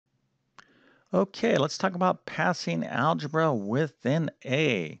Okay, let's talk about passing algebra with an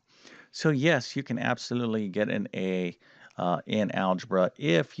A. So, yes, you can absolutely get an A in algebra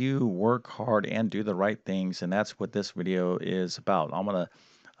if you work hard and do the right things. And that's what this video is about. I'm going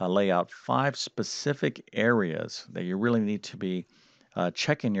to lay out 5 specific areas that you really need to be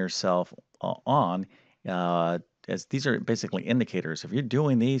checking yourself on. Uh, as these are basically indicators. If you're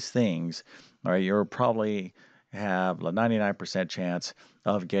doing these things, all right, you're probably have a 99% chance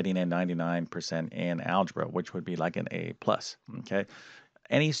of getting a 99% in algebra, which would be like an A plus. Okay,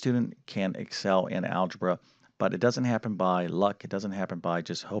 any student can excel in algebra, but it doesn't happen by luck. It doesn't happen by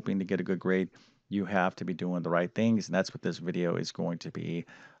just hoping to get a good grade. You have to be doing the right things, and that's what this video is going to be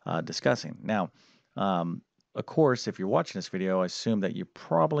discussing. Now, um, of course, if you're watching this video, I assume that you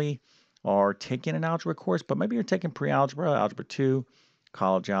probably are taking an algebra course, but maybe you're taking pre-algebra, algebra 2,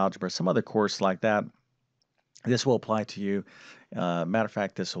 college algebra, some other course like that. This will apply to you. Matter of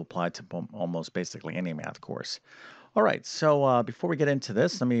fact, this will apply to almost basically any math course. All right, so before we get into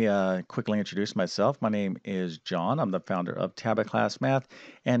this, let me quickly introduce myself. My name is John. I'm the founder of TabletClass Math.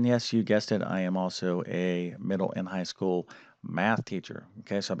 And yes, you guessed it, I am also a middle and high school math teacher.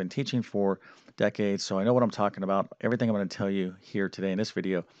 Okay, so I've been teaching for decades, so I know what I'm talking about. Everything I'm going to tell you here today in this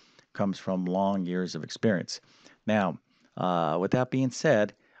video comes from long years of experience. Now, with that being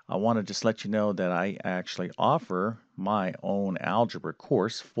said, I want to just let you know that I actually offer my own algebra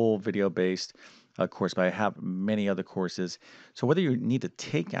course, full video based course, but I have many other courses. So whether you need to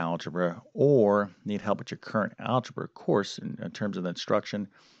take algebra or need help with your current algebra course in terms of the instruction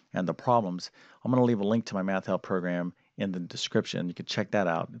and the problems, I'm going to leave a link to my math help program in the description. You can check that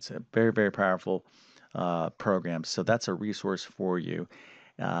out. It's a very, very powerful program. So that's a resource for you.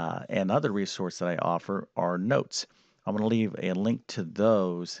 Another resource that I offer are notes. I'm going to leave a link to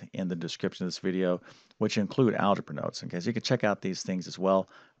those in the description of this video, which include algebra notes. Okay, so you can check out these things as well.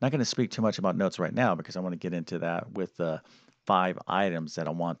 I'm not going to speak too much about notes right now because I want to get into that with the 5 items that I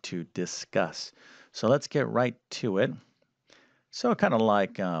want to discuss. So let's get right to it. So I kind of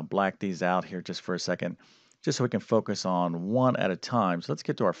like black these out here just for a second, just so we can focus on one at a time. So let's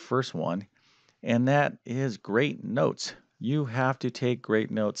get to our first one, and that is great notes. You have to take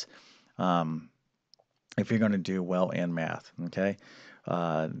great notes. Um, if you're going to do well in math. Okay.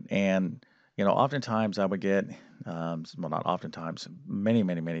 And, oftentimes I would get, well, not oftentimes, many,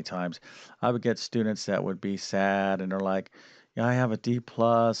 many, many times, I would get students that would be sad and they're like, yeah, I have a D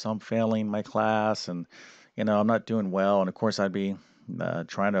plus, I'm failing my class, and, I'm not doing well. And of course, I'd be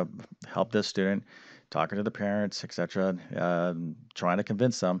trying to help this student, talking to the parents, etc., trying to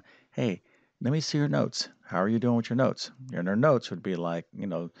convince them, hey, let me see your notes. How are you doing with your notes? And their notes would be like,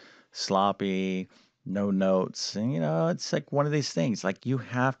 sloppy, no notes. And, it's like one of these things. Like you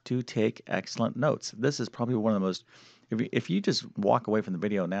have to take excellent notes. This is probably one of the most, if you just walk away from the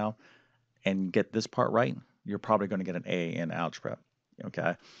video now and get this part right, you're probably going to get an A in algebra.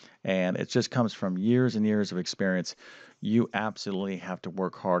 Okay. And it just comes from years and years of experience. You absolutely have to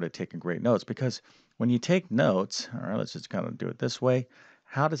work hard at taking great notes because when you take notes, all right, let's just kind of do it this way.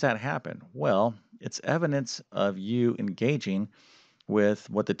 How does that happen? Well, it's evidence of you engaging with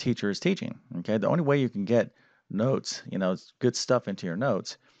what the teacher is teaching. Okay, the only way you can get notes, good stuff into your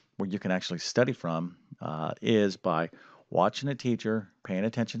notes where you can actually study from is by watching the teacher, paying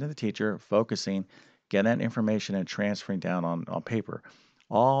attention to the teacher, focusing, getting that information and transferring down on paper.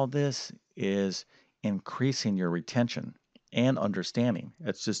 All this is increasing your retention and understanding.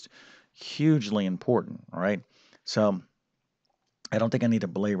 It's just hugely important. All right. So I don't think I need to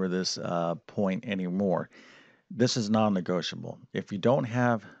belabor this point anymore. This is non-negotiable. If you don't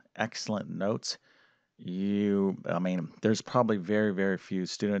have excellent notes, I mean, there's probably very, very few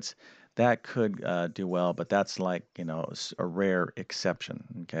students that could do well, but that's like, a rare exception.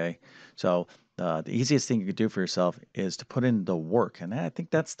 Okay. So the easiest thing you could do for yourself is to put in the work. And I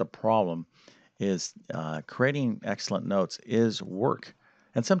think that's the problem is creating excellent notes is work.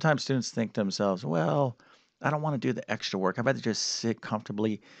 And sometimes students think to themselves, well, I don't want to do the extra work. I'd rather just sit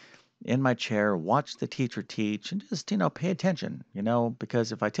comfortably in my chair, watch the teacher teach, and just, pay attention,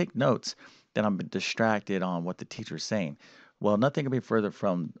 because if I take notes, then I'm distracted on what the teacher's saying. Well, nothing can be further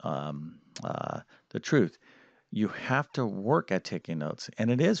from the truth. You have to work at taking notes,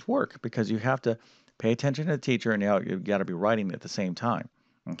 and it is work because you have to pay attention to the teacher and you've got to be writing at the same time.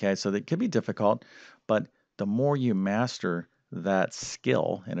 Okay, so that can be difficult, but the more you master that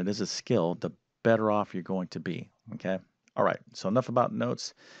skill, and it is a skill, the better off you're going to be. Okay. All right. So enough about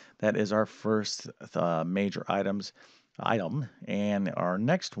notes. That is our first major item, and our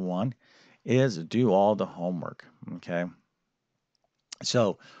next one is do all the homework. Okay.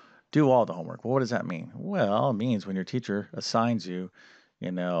 So do all the homework. Well, what does that mean? Well, it means when your teacher assigns you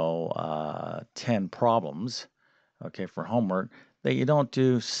 10 problems, okay, for homework, that you don't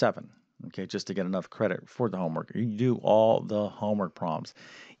do 7, okay, just to get enough credit for the homework. You do all the homework problems,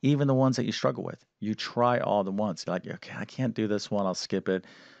 even the ones that you struggle with. You try all the ones. You're like, okay, I can't do this one. I'll skip it.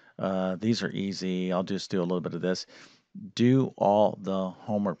 These are easy. I'll just do a little bit of this. Do all the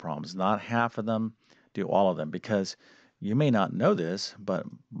homework problems, not half of them. Do all of them because you may not know this, but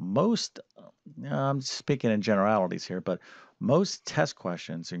I'm speaking in generalities here, but most test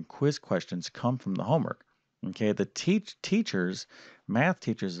questions and quiz questions come from the homework. Okay, the teachers, math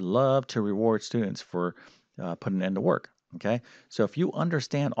teachers love to reward students for putting in the work. Okay, so if you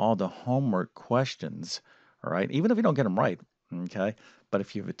understand all the homework questions, all right, even if you don't get them right, okay, but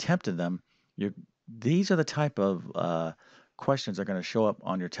if you've attempted them, you these are the type of questions that are going to show up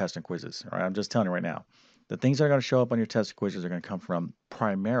on your test and quizzes. All right, I'm just telling you right now. The things that are going to show up on your test and quizzes are going to come from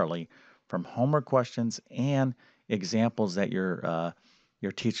primarily from homework questions and examples that your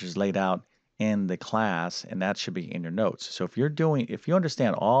teachers laid out in the class, and that should be in your notes. So if you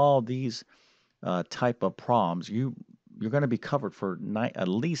understand all these type of problems, you're going to be covered for at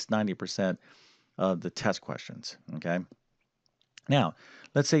least 90% of the test questions. Okay. Now,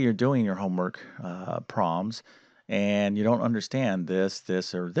 let's say you're doing your homework problems and you don't understand this,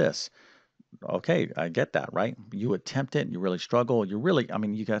 or this. Okay, I get that, right? You attempt it, you really struggle. I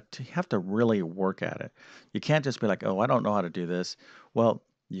mean, you have to really work at it. You can't just be like, oh, I don't know how to do this. Well,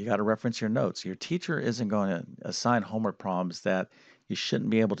 you got to reference your notes. Your teacher isn't going to assign homework problems that you shouldn't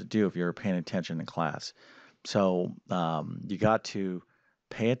be able to do if you're paying attention in class. So you got to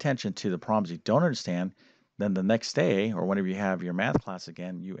pay attention to the problems you don't understand. Then the next day, or whenever you have your math class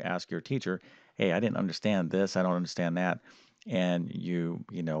again, you ask your teacher, "Hey, I didn't understand this. I don't understand that," and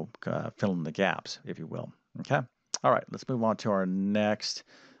fill in the gaps, if you will. Okay. All right. Let's move on to our next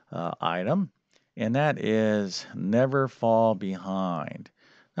item, and that is never fall behind.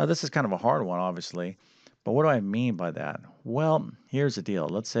 Now, this is kind of a hard one, obviously, but what do I mean by that? Well, here's the deal.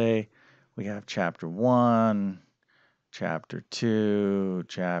 Let's say we have chapter 1, chapter 2,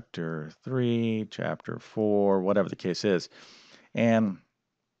 chapter 3, chapter 4, whatever the case is. And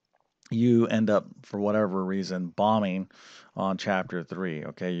you end up, for whatever reason, bombing on chapter 3.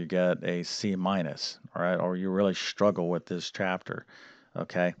 Okay, you get a C minus, all right, or you really struggle with this chapter.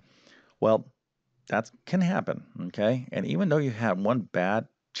 Okay, well, that can happen. Okay, and even though you had one bad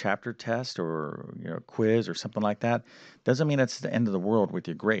chapter test or quiz or something like that, doesn't mean it's the end of the world with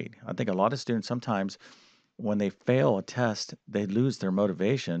your grade. I think a lot of students sometimes when they fail a test, they lose their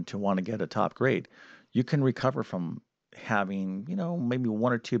motivation to want to get a top grade. You can recover from having, maybe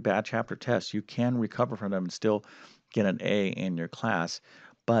one or two bad chapter tests. You can recover from them and still get an A in your class,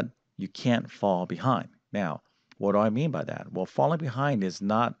 but you can't fall behind. Now, what do I mean by that? Well, falling behind is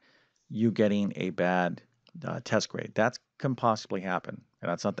not you getting a bad test grade. That can possibly happen, and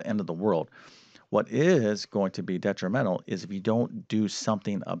that's not the end of the world. What is going to be detrimental is if you don't do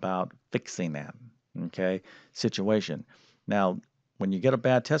something about fixing that, okay, situation. Now, when you get a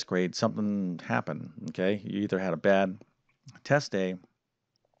bad test grade, something happened, okay? You either had a bad test day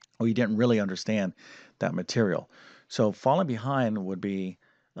or you didn't really understand that material. So falling behind would be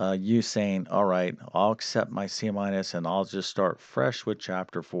you saying, all right, I'll accept my C minus and I'll just start fresh with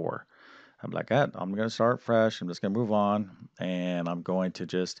chapter 4. I'm like, I'm going to start fresh. I'm just going to move on and I'm going to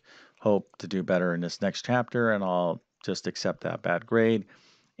just hope to do better in this next chapter and I'll just accept that bad grade.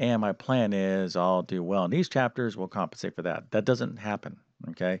 And my plan is I'll do well in these chapters, we'll compensate for that. That doesn't happen.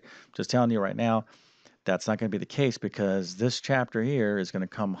 Okay. Just telling you right now, that's not going to be the case because this chapter here is going to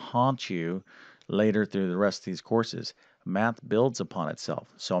come haunt you later through the rest of these courses. Math builds upon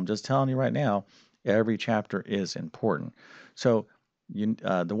itself. So I'm just telling you right now, every chapter is important. So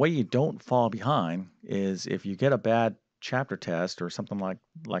the way you don't fall behind is if you get a bad chapter test or something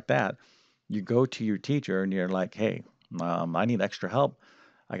like that, you go to your teacher and you're like, hey, I need extra help.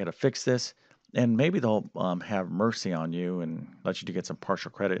 I got to fix this. And maybe they'll have mercy on you and let you to get some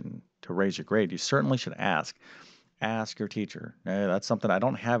partial credit and to raise your grade. You certainly should ask. Ask your teacher. That's something I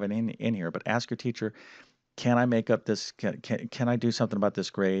don't have it in here, but ask your teacher, can I make up this? Can I do something about this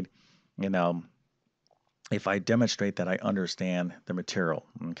grade? You know, if I demonstrate that I understand the material.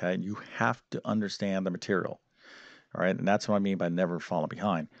 Okay. You have to understand the material. All right. And that's what I mean by never falling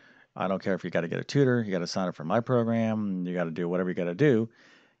behind. I don't care if you got to get a tutor, you got to sign up for my program, you got to do whatever you got to do.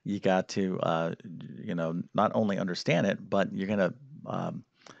 You got to, not only understand it, but you're going to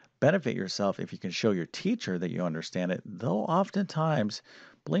benefit yourself if you can show your teacher that you understand it. Though oftentimes,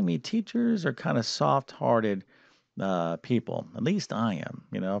 believe me, teachers are kind of soft-hearted people. At least I am.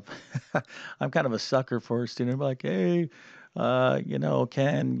 I'm kind of a sucker for a student. I'm like, hey,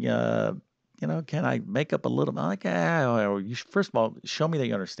 Ken, can I make up a little? I'm like, first of all, show me that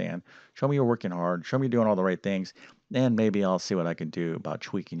you understand. Show me you're working hard. Show me you're doing all the right things. And maybe I'll see what I can do about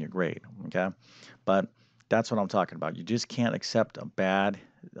tweaking your grade. Okay. But that's what I'm talking about. You just can't accept a bad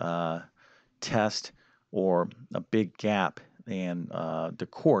uh, test or a big gap in the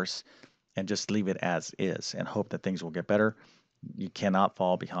course and just leave it as is and hope that things will get better. You cannot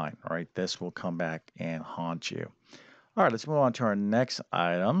fall behind. All right. This will come back and haunt you. All right, let's move on to our next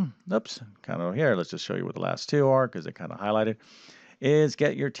item. Oops, kind of here. Let's just show you what the last two are because they kind of highlighted. Is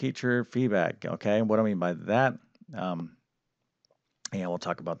get your teacher feedback. Okay, what I mean by that, um, yeah, we'll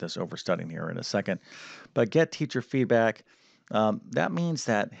talk about this overstudying here in a second. But get teacher feedback. That means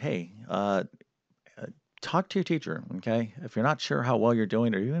that, hey, uh, talk to your teacher, okay? If you're not sure how well you're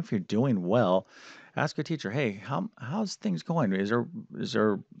doing, or even if you're doing well, ask your teacher, hey, how's things going? Is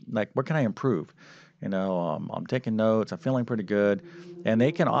there like what can I improve? I'm taking notes. I'm feeling pretty good, and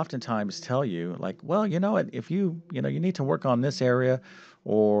they can oftentimes tell you like, well, you know what? If you need to work on this area,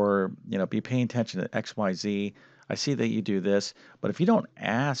 or be paying attention to X, Y, Z. I see that you do this, but if you don't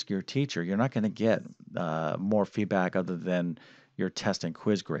ask your teacher, you're not going to get more feedback other than your test and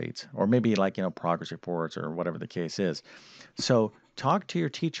quiz grades, or maybe like, progress reports or whatever the case is. So talk to your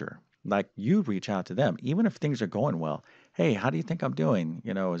teacher, like you reach out to them, even if things are going well. Hey, how do you think I'm doing?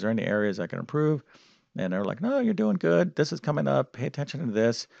 Is there any areas I can improve? And they're like, no, you're doing good. This is coming up. Pay attention to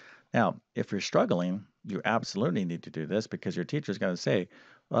this. Now, if you're struggling, you absolutely need to do this because your teacher's going to say,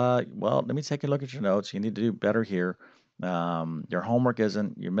 well, let me take a look at your notes. You need to do better here. Your homework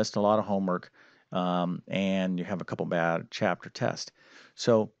isn't, you missed a lot of homework, and you have a couple bad chapter tests.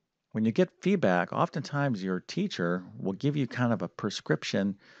 So when you get feedback, oftentimes your teacher will give you kind of a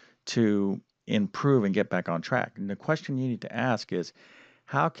prescription to improve and get back on track. And the question you need to ask is,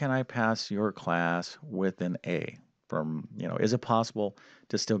 how can I pass your class with an A? Is it possible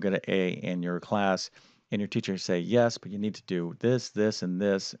to still get an A in your class? And your teacher say, yes, but you need to do this, this, and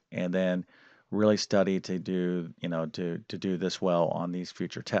this, and then really study to do, to do this well on these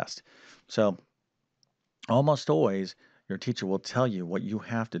future tests. So almost always your teacher will tell you what you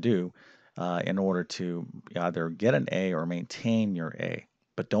have to do in order to either get an A or maintain your A.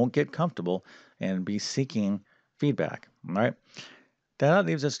 But don't get comfortable and be seeking feedback. All right. That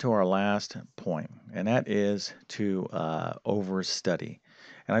leaves us to our last point, and that is to overstudy.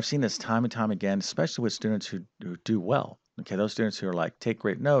 And I've seen this time and time again, especially with students who do well. Okay, those students who are like take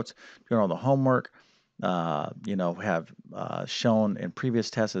great notes, doing all the homework, have shown in previous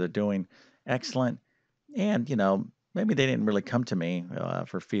tests that they're doing excellent. And, maybe they didn't really come to me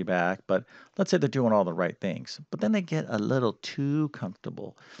for feedback, but let's say they're doing all the right things. But then they get a little too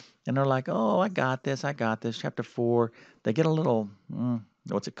comfortable and they're like, oh, I got this. I got this. Chapter four, they get a little,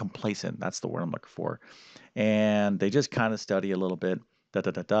 what's it, complacent. That's the word I'm looking for. And they just kind of study a little bit, da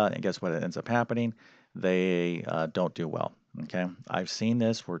da da da. And guess what? It ends up happening. They don't do well. Okay. I've seen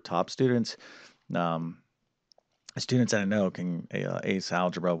this where top um, students that I know can ace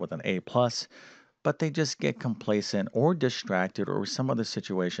algebra with an A plus, but they just get complacent or distracted or some other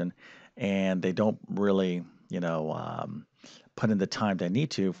situation, and they don't really, put in the time they need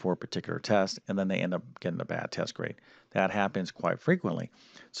to for a particular test, and then they end up getting a bad test grade. That happens quite frequently.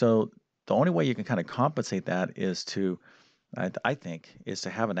 So the only way you can kind of compensate that is to, I think, is to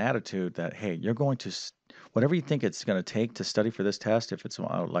have an attitude that, hey, you're going to, whatever you think it's going to take to study for this test, if it's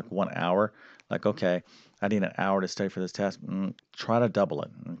like 1 hour, like, okay, I need an hour to study for this test, try to double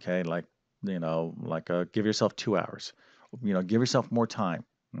it, okay? Give yourself 2 hours, give yourself more time,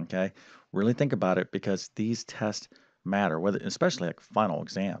 okay? Really think about it because these tests matter, whether, especially like final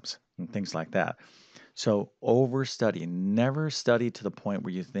exams and things like that. So overstudy, never study to the point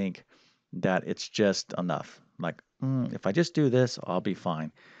where you think that it's just enough. Like, if I just do this, I'll be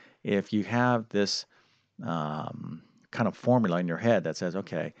fine. If you have this kind of formula in your head that says,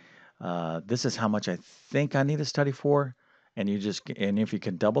 okay, this is how much I think I need to study for, and if you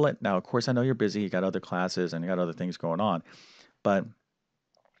can double it. Now, of course, I know you're busy, you got other classes and you got other things going on, but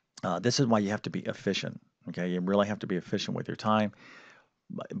this is why you have to be efficient. Okay, you really have to be efficient with your time.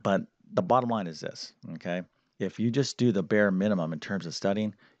 But the bottom line is this, okay? If you just do the bare minimum in terms of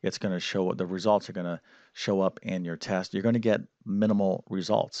studying, it's going to show, the results are going to show up in your test. You're going to get minimal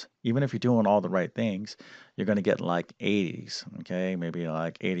results. Even if you're doing all the right things, you're going to get like 80s, okay? Maybe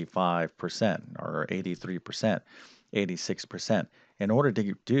like 85% or 83%, 86%. In order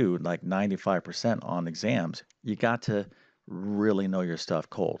to do like 95% on exams, you got to really know your stuff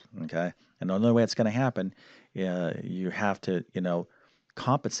cold, okay? And the only way it's going to happen, you have to,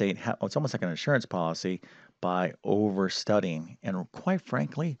 compensate. It's almost like an insurance policy by overstudying. And quite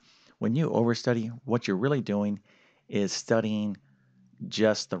frankly, when you overstudy, what you're really doing is studying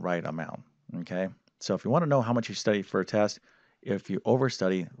just the right amount. Okay. So if you want to know how much you study for a test, if you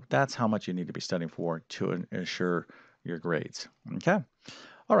overstudy, that's how much you need to be studying for to ensure your grades. Okay.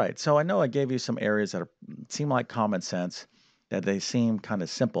 All right. So I know I gave you some areas that seem like common sense, that they seem kind of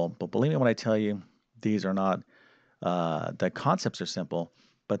simple, but believe me when I tell you, these are not. The concepts are simple,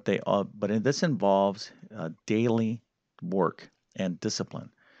 but this involves daily work and discipline.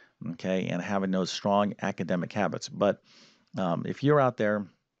 Okay, and having those strong academic habits. But if you're out there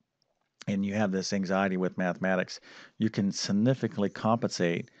and you have this anxiety with mathematics, you can significantly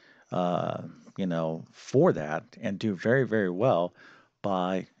compensate, uh, for that and do very, very well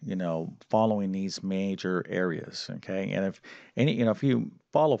by, following these major areas. Okay, and if you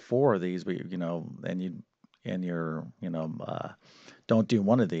follow four of these, but and you're, don't do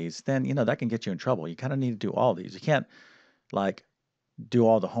one of these, then that can get you in trouble. You kind of need to do all these. You can't like do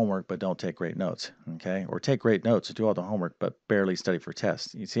all the homework but don't take great notes, okay? Or take great notes and do all the homework but barely study for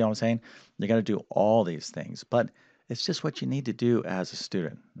tests. You see what I'm saying? You got to do all these things, but it's just what you need to do as a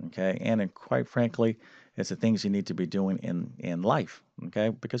student, okay? And quite frankly, it's the things you need to be doing in life, okay?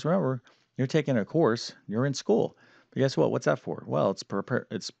 Because remember, you're taking a course, you're in school. But guess what? What's that for? Well, it's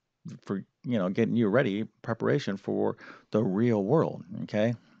for, getting you ready, preparation for the real world,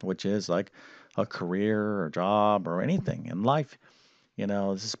 okay? Which is like a career or job or anything in life.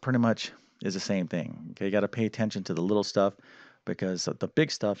 This is pretty much is the same thing. Okay, you got to pay attention to the little stuff because the big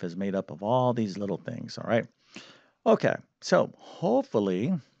stuff is made up of all these little things. All right. Okay. So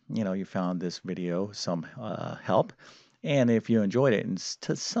hopefully, you found this video some help, and if you enjoyed it, and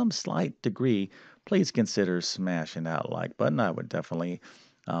to some slight degree, please consider smashing that like button. I would definitely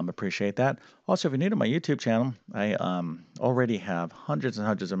appreciate that. Also, if you're new to my YouTube channel, I already have hundreds and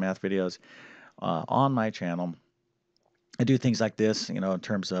hundreds of math videos on my channel. I do things like this, in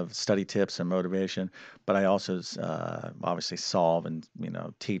terms of study tips and motivation, but I also obviously solve and,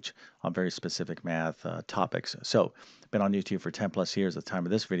 teach on very specific math topics. So I've been on YouTube for 10 plus years at the time of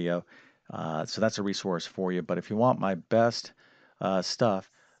this video. So that's a resource for you. But if you want my best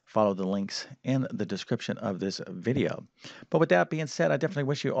stuff, follow the links in the description of this video. But with that being said, I definitely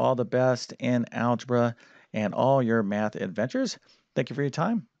wish you all the best in algebra and all your math adventures. Thank you for your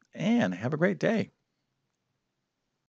time and have a great day.